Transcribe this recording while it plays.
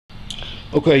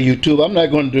Okay, YouTube, I'm not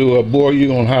going to bore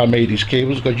you on how I made these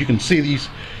cables, because you can see these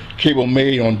cable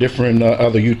made on different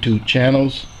other YouTube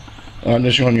channels. I'm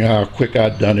just showing you how quick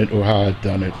I've done it, or how I've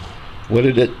done it. What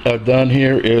I've done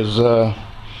here is I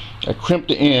crimped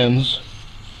the ends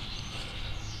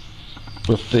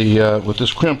with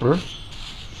this crimper,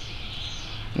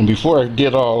 and before I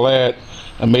did all that,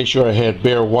 I made sure I had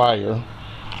bare wire.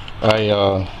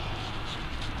 Let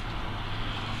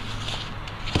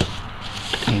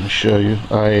me show you.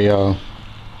 I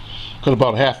cut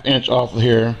about 1/2 inch off of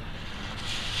here,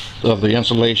 of the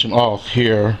insulation off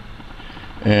here,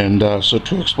 and so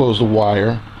to expose the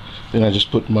wire. Then I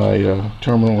just put my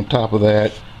terminal on top of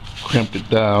that, crimped it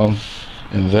down,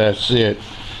 and that's it.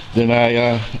 Then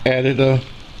I added a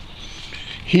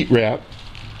heat wrap,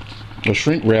 or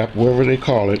shrink wrap, whatever they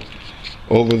call it,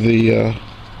 over the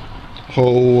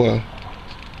whole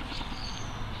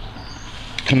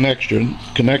connecting.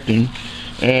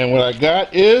 And what I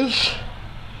got is,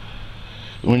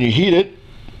 when you heat it,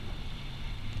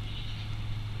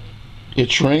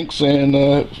 it shrinks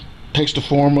and takes the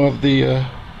form of the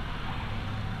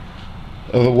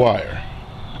wire.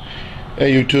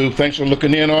 Hey YouTube, thanks for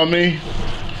looking in on me.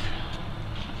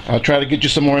 I'll try to get you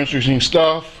some more interesting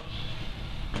stuff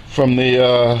from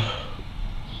the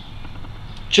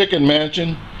chicken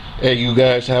mansion. Hey, you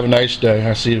guys have a nice day.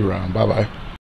 I'll see you around. Bye bye.